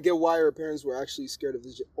 Now I get why our parents were actually scared of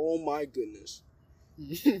this. Oh my goodness.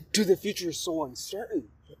 Dude, the future is so uncertain.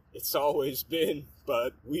 It's always been,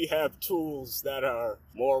 but we have tools that are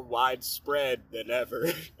more widespread than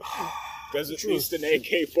ever. Because at least an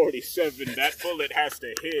AK-47, that bullet has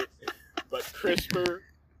to hit. But CRISPR,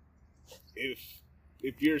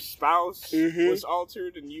 if your spouse was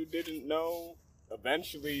altered and you didn't know,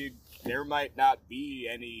 eventually there might not be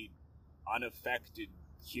any unaffected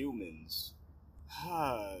humans.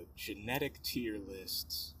 Genetic tier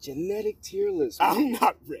lists. Genetic tier lists. I'm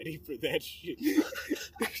not ready for that shit.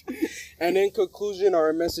 And in conclusion,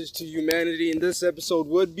 our message to humanity in this episode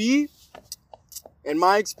would be, in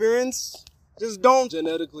my experience, just don't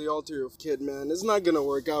genetically alter your kid, man. It's not gonna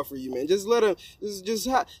work out for you, man. Just let him,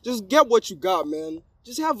 just get what you got, man.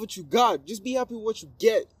 Just have what you got. Just be happy with what you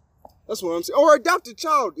get. That's what I'm saying. Or adopt a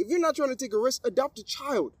child. If you're not trying to take a risk, adopt a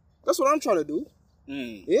child. That's what I'm trying to do.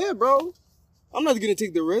 Yeah, bro. I'm not gonna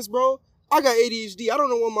take the risk, bro. I got ADHD. I don't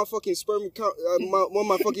know what my fucking sperm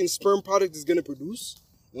product is gonna produce.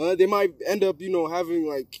 They might end up, having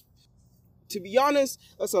like. To be honest,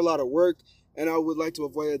 that's a lot of work, and I would like to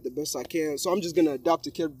avoid it the best I can. So I'm just gonna adopt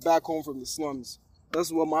a kid back home from the slums.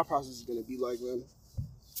 That's what my process is gonna be like, man.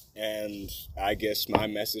 And I guess my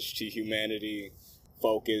message to humanity: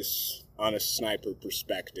 focus on a sniper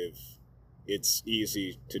perspective. It's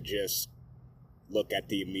easy to just look at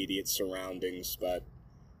the immediate surroundings, but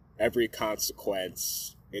every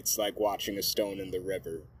consequence, it's like watching a stone in the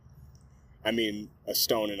river. I mean, a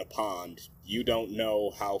stone in a pond. You don't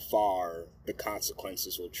know how far the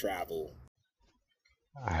consequences will travel.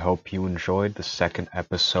 I hope you enjoyed the second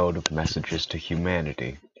episode of Messages to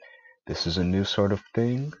Humanity. This is a new sort of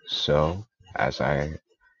thing, so as I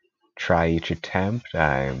try each attempt,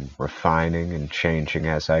 I'm refining and changing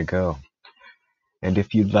as I go. And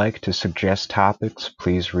if you'd like to suggest topics,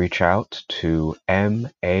 please reach out to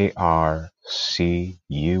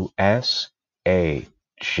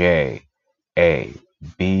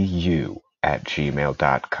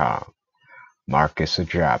marcusajabu@gmail.com,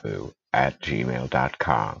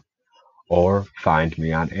 marcusajabu@gmail.com, or find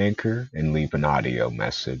me on Anchor and leave an audio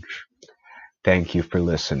message. Thank you for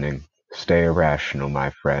listening. Stay irrational,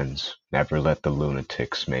 my friends. Never let the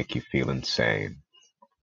lunatics make you feel insane.